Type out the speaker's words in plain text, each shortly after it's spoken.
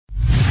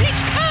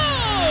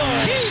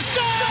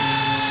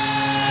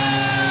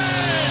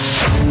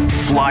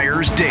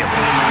Flyers Daily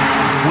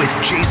with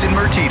Jason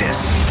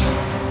Martinez.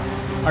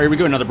 All right, here we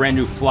go. Another brand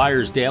new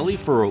Flyers Daily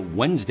for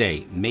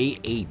Wednesday, May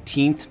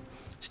 18th.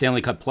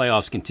 Stanley Cup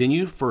playoffs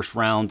continue. First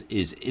round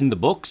is in the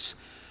books,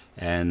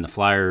 and the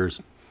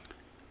Flyers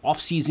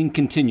offseason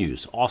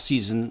continues.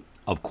 Offseason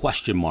of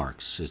question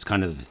marks is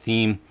kind of the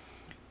theme.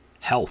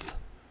 Health,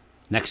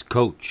 next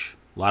coach,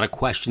 a lot of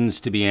questions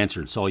to be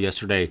answered. Saw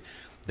yesterday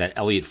that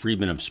Elliot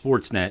Friedman of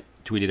Sportsnet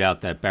tweeted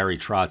out that Barry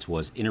Trotz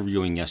was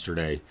interviewing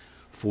yesterday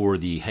for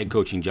the head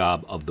coaching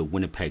job of the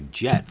Winnipeg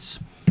Jets.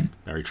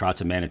 Barry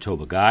Trotz, a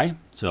Manitoba guy,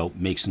 so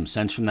makes some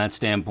sense from that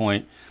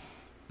standpoint.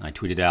 I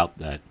tweeted out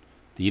that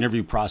the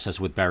interview process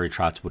with Barry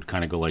Trotz would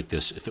kind of go like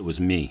this if it was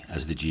me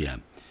as the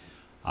GM.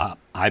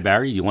 Hi,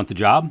 Barry, you want the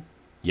job?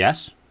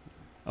 Yes?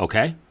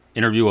 Okay.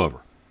 Interview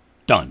over.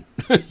 Done.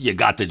 You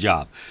got the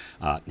job.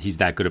 He's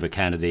that good of a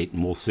candidate,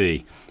 and we'll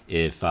see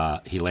if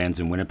he lands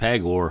in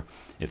Winnipeg or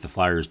if the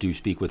Flyers do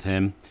speak with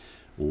him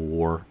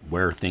or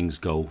where things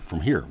go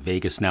from here.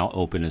 Vegas now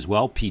open as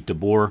well. Pete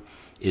DeBoer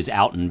is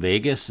out in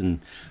Vegas, and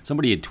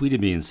somebody had tweeted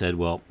me and said,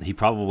 well, he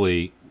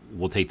probably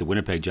will take the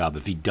Winnipeg job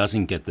if he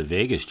doesn't get the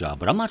Vegas job.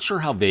 But I'm not sure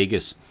how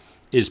Vegas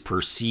is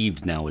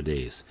perceived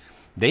nowadays.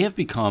 They have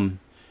become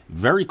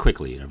very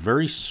quickly, in a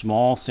very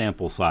small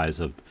sample size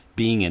of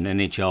being an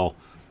NHL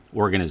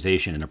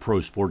organization and a pro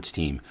sports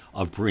team,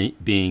 of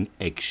being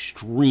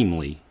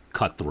extremely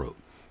cutthroat.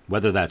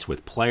 Whether that's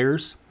with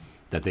players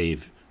that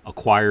they've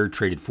acquired,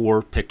 traded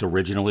for, picked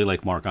originally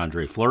like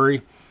Marc-Andre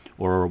Fleury,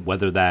 or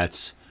whether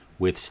that's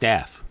with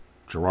staff,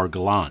 Gerard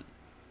Gallant,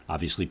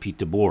 obviously Pete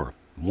DeBoer.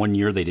 1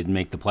 year they didn't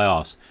make the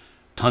playoffs,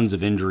 tons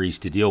of injuries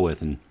to deal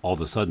with, and all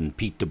of a sudden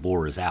Pete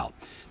DeBoer is out.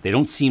 They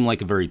don't seem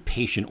like a very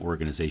patient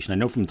organization. I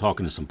know from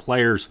talking to some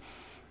players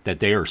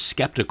that they are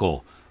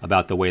skeptical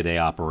about the way they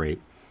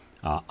operate.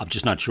 I'm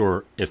just not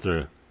sure if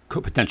the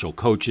potential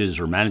coaches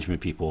or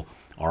management people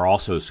are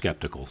also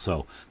skeptical,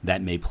 so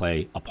that may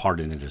play a part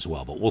in it as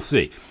well, but we'll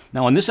see.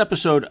 Now, on this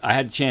episode, I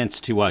had a chance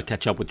to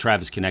catch up with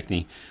Travis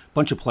Konecny, a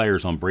bunch of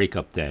players on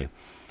breakup day,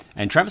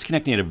 and Travis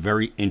Konecny had a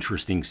very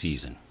interesting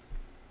season.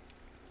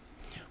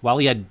 While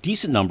he had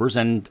decent numbers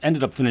and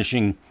ended up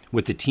finishing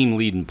with the team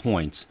lead in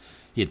points,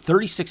 he had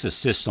 36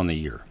 assists on the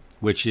year,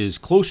 which is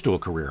close to a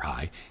career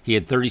high. He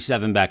had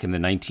 37 back in the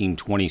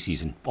 1920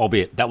 season,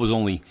 albeit that was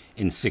only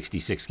in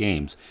 66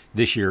 games.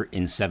 This year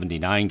in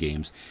 79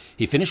 games.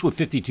 He finished with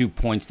 52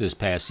 points this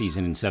past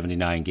season in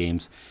 79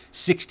 games,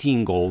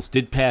 16 goals,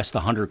 did pass the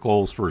 100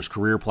 goals for his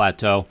career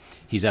plateau.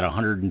 He's at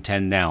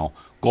 110 now,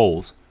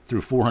 goals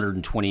through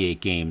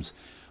 428 games,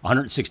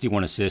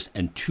 161 assists,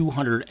 and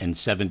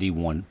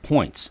 271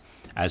 points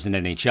as an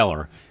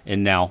NHLer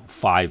in now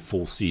 5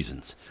 full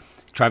seasons.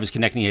 Travis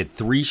Konecny had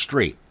 3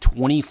 straight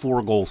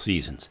 24-goal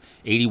seasons.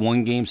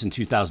 81 games in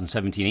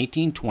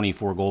 2017-18,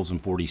 24 goals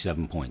and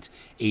 47 points.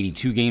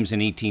 82 games in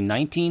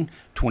 18-19,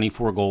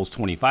 24 goals,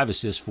 25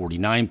 assists,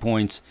 49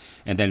 points.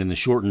 And then in the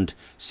shortened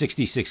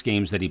 66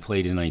 games that he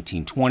played in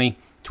 19-20,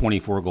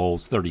 24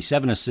 goals,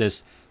 37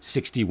 assists,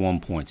 61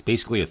 points.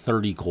 Basically a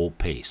 30-goal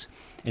pace.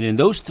 And in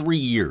those 3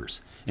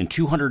 years, in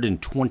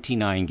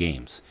 229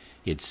 games,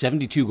 he had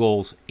 72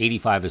 goals,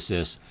 85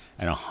 assists,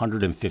 and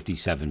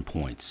 157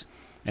 points.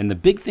 And the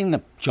big thing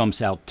that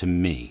jumps out to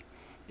me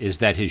is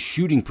that his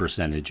shooting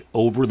percentage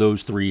over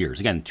those 3 years,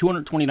 again,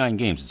 229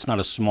 games, it's not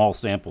a small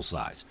sample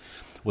size,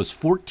 was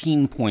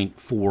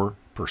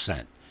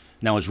 14.4%.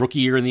 Now, his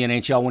rookie year in the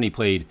NHL, when he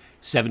played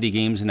 70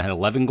 games and had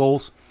 11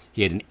 goals,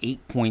 he had an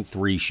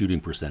 8.3 shooting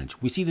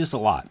percentage. We see this a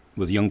lot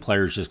with young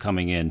players just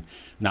coming in,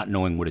 not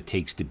knowing what it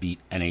takes to beat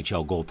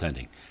NHL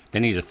goaltending.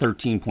 Then he had a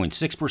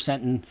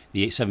 13.6% in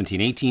the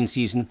 17-18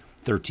 season,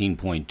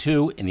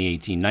 13.2% in the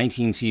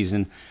 18-19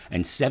 season,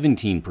 and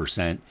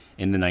 17%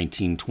 in the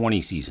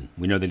 19-20 season.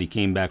 We know that he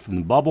came back from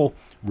the bubble,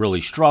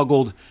 really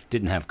struggled,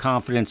 didn't have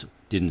confidence,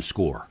 didn't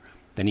score.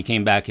 Then he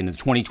came back in the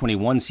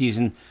 2021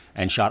 season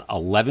and shot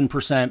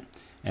 11%,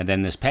 and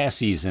then this past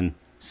season,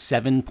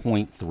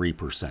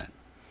 7.3%.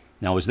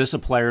 Now, is this a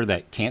player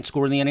that can't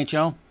score in the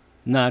NHL?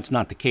 No, it's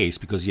not the case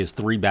because he has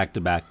 3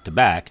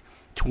 back-to-back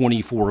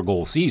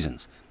 24-goal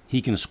seasons.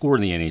 He can score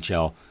in the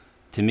NHL.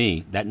 To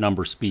me, that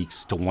number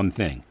speaks to one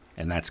thing,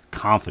 and that's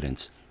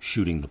confidence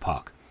shooting the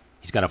puck.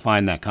 He's got to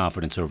find that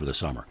confidence over the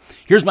summer.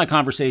 Here's my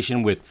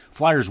conversation with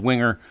Flyers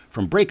winger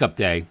from Breakup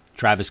Day,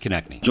 Travis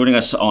Konecny. Joining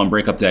us on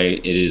Breakup Day,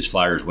 it is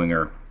Flyers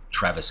winger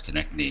Travis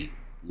Konecny.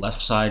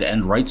 Left side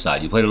and right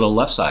side. You played a little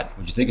left side.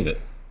 What'd you think of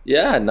it?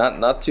 Yeah,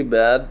 not too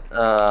bad.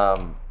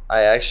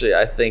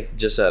 I think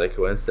just out of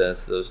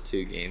coincidence, those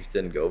 2 games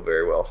didn't go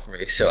very well for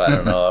me. So I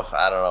don't know.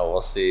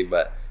 We'll see.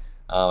 But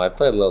I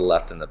played a little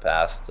left in the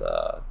past.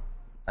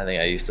 I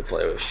think I used to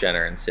play with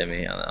Schenner and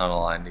Simi on a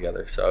line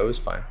together, so it was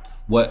fine.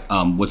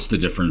 What's the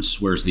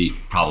difference? Where's the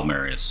problem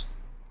areas?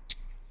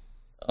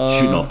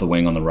 Shooting off the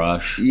wing on the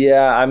rush.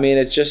 Yeah, I mean,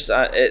 it's just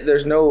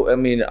there's no. I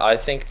mean, I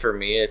think for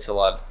me, it's a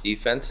lot of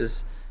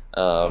defenses.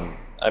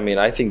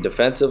 I think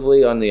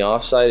defensively on the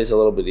offside is a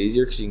little bit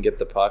easier because you can get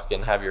the puck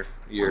and have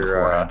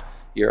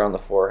you're on the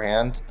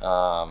forehand.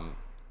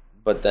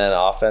 But then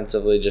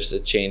offensively, just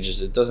it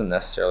changes. It doesn't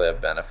necessarily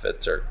have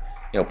benefits or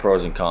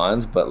pros and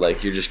cons, but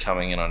like you're just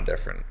coming in on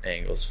different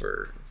angles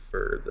for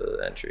the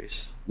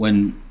entries.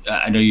 When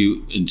I know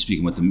you, in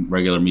speaking with the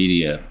regular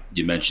media,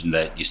 you mentioned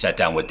that you sat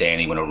down with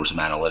Danny, went over some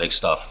analytics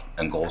stuff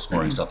and goal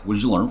scoring stuff. What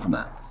did you learn from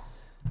that?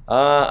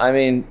 I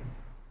mean,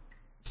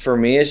 for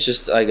me, it's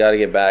just I got to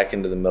get back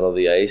into the middle of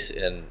the ice,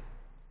 and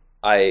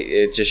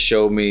it just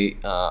showed me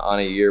on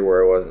a year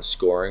where I wasn't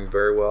scoring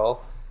very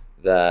well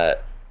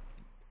that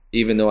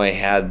even though I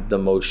had the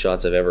most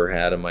shots I've ever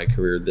had in my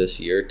career this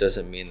year, it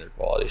doesn't mean they're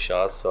quality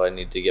shots. So I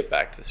need to get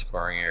back to the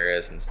scoring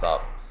areas and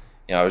stop.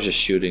 I was just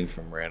shooting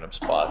from random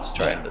spots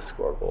trying to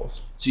score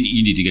goals. So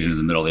you need to get into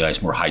the middle of the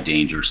ice, more high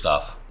danger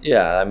stuff.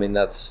 Yeah, I mean,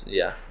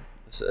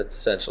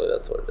 essentially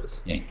that's what it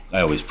is. Yeah,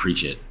 I always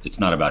preach it. It's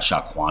not about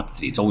shot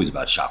quantity. It's always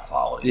about shot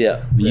quality.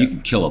 Yeah. I mean, you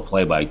can kill a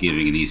play by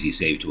giving an easy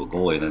save to a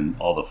goalie, and then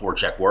all the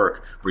forecheck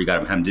work where you got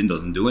him hemmed in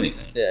doesn't do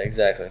anything. Yeah,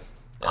 exactly.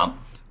 Yeah.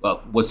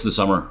 Well, what's the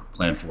summer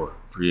plan for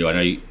you? I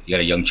know you got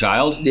a young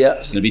child. Yeah.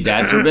 He's going to be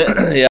dad for a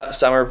bit. Yeah,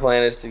 summer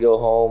plan is to go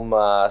home,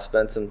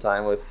 spend some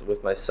time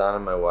with my son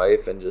and my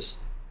wife, and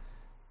just,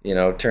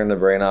 turn the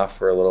brain off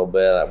for a little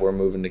bit. We're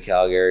moving to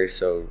Calgary,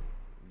 so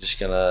just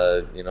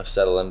gonna,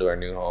 settle into our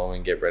new home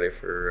and get ready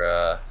for,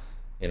 a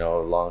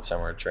long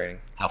summer training.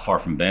 How far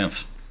from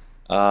Banff?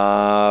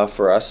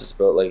 For us, it's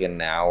about like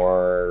an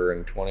hour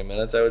and 20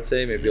 minutes, I would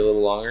say, maybe a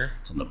little longer.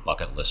 It's on the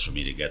bucket list for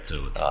me to get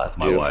to with my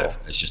beautiful. wife.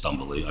 It's just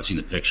unbelievable. I've seen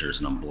the pictures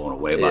and I'm blown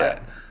away by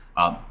it.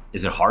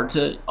 Is it hard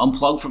to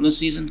unplug from this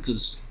season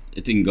because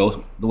it didn't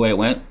go the way it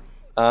went?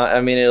 I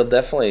mean, it'll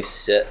definitely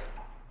sit,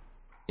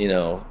 in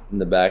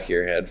the back of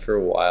your head for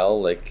a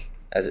while, like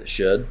as it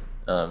should.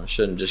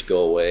 Shouldn't just go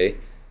away.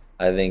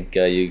 I think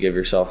you give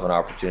yourself an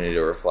opportunity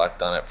to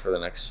reflect on it for the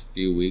next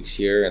few weeks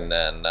here, and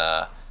then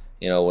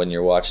when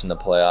you're watching the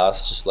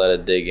playoffs, just let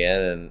it dig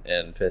in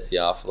and piss you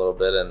off a little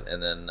bit,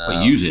 and then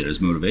but use it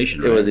as motivation,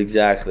 right? It was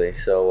exactly.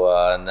 So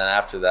and then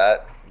after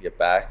that, get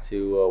back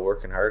to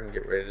working hard and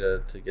get ready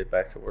to get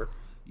back to work.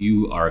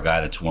 You are a guy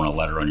that's worn a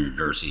letter on your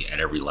jersey at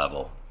every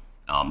level.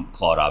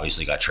 Claude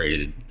obviously got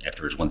traded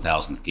after his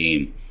 1,000th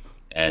game,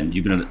 and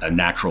you've been a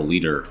natural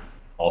leader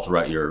all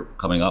throughout your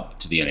coming up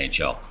to the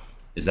NHL.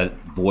 Is that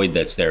void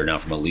that's there now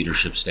from a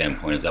leadership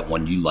standpoint, is that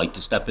one you like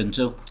to step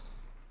into?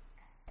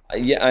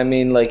 Yeah, I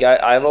mean, like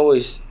I've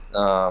always,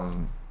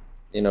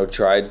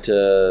 tried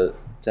to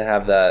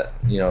have that,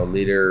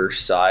 leader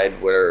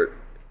side where,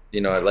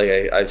 like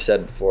I've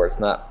said before, it's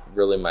not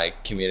really my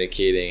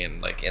communicating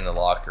and like in the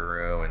locker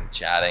room and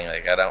chatting.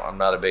 Like I'm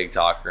not a big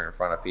talker in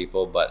front of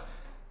people, but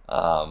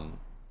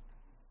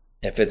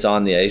if it's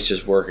on the ice,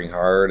 just working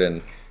hard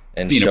and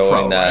being showing a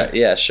pro, that, right?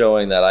 Yeah,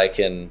 showing that I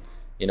can,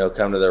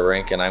 come to the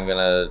rink and I'm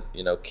gonna,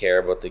 care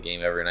about the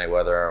game every night,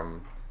 whether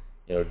I'm,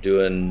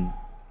 doing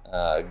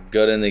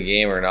good in the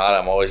game or not.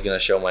 I'm always gonna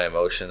show my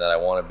emotion that I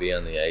want to be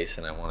on the ice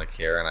and I want to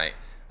care, and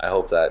I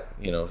hope that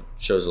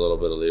shows a little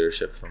bit of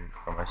leadership from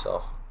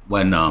myself.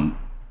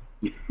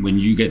 When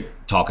you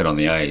get talking on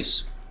the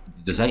ice,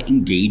 does that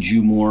engage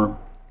you more?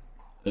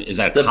 Is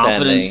that a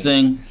confidence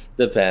thing?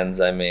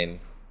 Depends. I mean,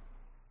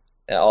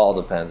 it all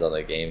depends on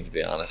the game, to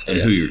be honest. And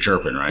who you're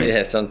chirping, right?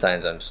 Yeah,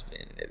 sometimes I'm just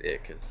being an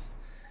idiot because,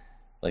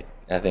 like,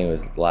 I think it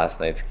was last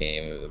night's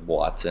game with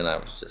Watson. I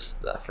was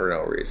just, for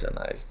no reason,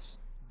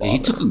 He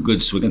took a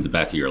good swing at the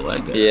back of your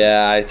leg there.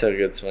 Yeah, I took a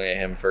good swing at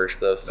him first,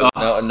 though, so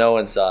no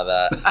one saw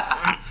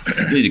that.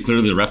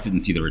 Clearly the ref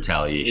didn't see the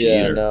retaliation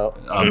either. No.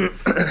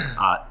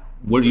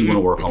 What do you want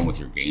to work on with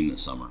your game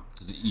this summer?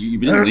 'Cause you've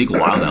been in the league a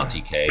while now,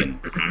 TK,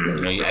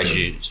 and as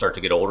you start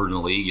to get older in the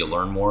league, you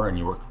learn more and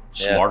you work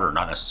smarter,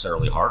 not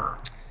necessarily harder.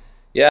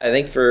 Yeah, I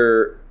think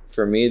for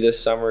me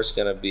this summer is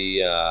going to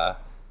be,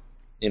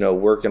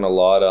 working a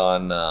lot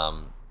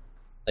on,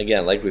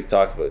 again, like we've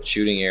talked about,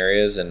 shooting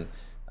areas and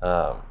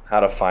how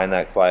to find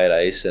that quiet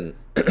ice, and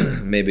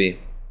maybe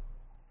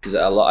because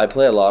I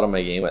play a lot of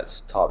my game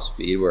at top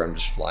speed where I'm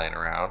just flying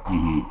around,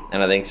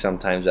 and I think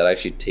sometimes that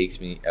actually takes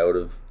me out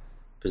of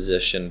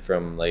position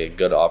from like a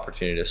good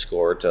opportunity to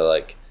score to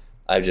like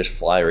I just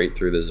fly right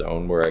through the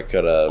zone where I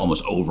could have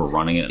almost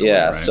overrunning it.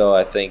 Yeah, right? So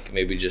I think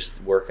maybe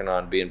just working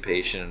on being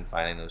patient and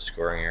finding those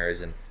scoring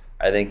areas, and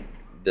I think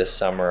this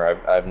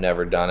summer I've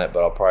never done it,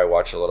 but I'll probably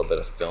watch a little bit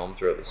of film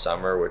throughout the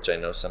summer, which I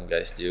know some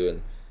guys do,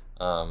 and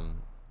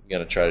I'm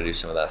gonna try to do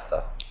some of that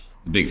stuff.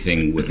 The big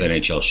thing with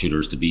NHL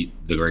shooters to beat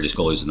the greatest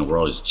goalies in the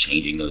world is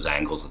changing those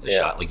angles of the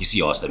shot. Like you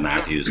see Austin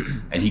Matthews,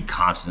 and he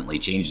constantly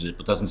changes it,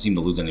 but doesn't seem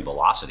to lose any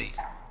velocity.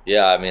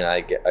 Yeah, I mean,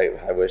 I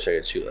wish I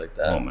could shoot like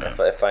that. Oh, man.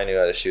 If I knew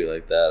how to shoot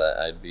like that,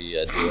 I'd be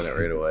doing it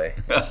right away.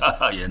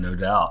 Yeah, no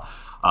doubt.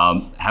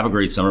 Have a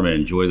great summer, man.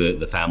 Enjoy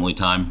the family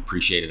time.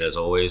 Appreciate it as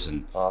always.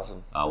 And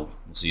awesome. We'll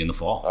see you in the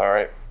fall. All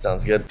right,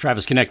 sounds good.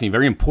 Travis Konecny,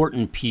 very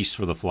important piece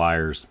for the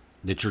Flyers.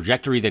 The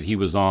trajectory that he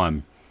was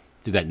on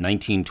through that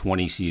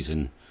 1920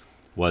 season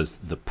was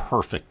the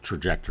perfect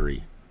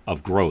trajectory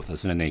of growth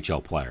as an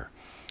NHL player.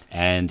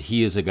 And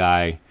he is a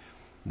guy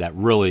that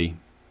really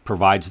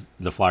provides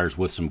the Flyers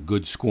with some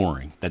good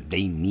scoring that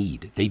they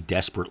need. They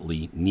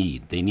desperately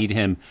need. They need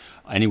him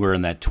anywhere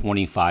in that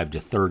 25 to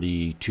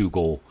 32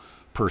 goal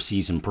per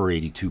season per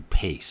 82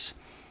 pace.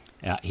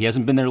 He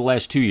hasn't been there the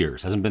last 2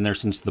 years, hasn't been there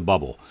since the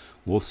bubble.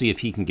 We'll see if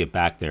he can get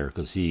back there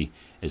because he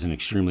is an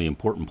extremely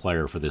important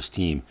player for this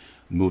team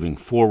moving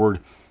forward.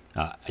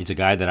 He's a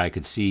guy that I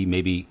could see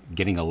maybe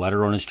getting a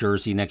letter on his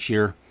jersey next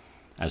year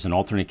as an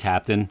alternate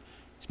captain.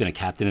 He's been a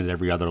captain at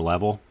every other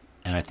level,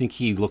 and I think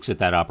he looks at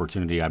that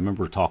opportunity. I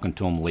remember talking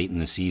to him late in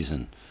the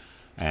season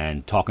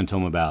and talking to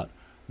him about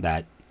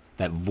that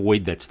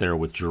void that's there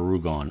with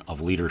Giroux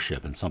of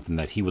leadership and something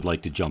that he would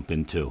like to jump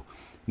into,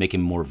 make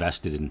him more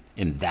vested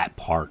in that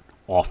part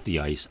off the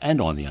ice and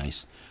on the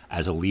ice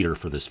as a leader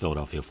for this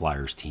Philadelphia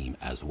Flyers team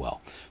as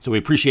well. So we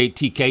appreciate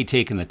TK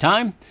taking the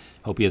time.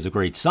 Hope he has a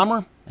great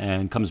summer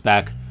and comes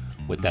back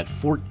with that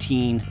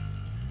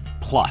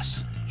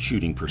 14-plus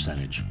shooting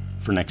percentage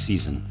for next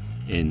season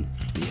in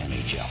the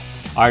NHL.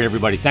 All right,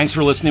 everybody, thanks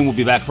for listening. We'll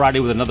be back Friday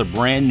with another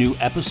brand new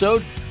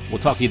episode. We'll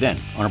talk to you then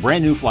on a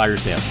brand new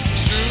Flyers Daily.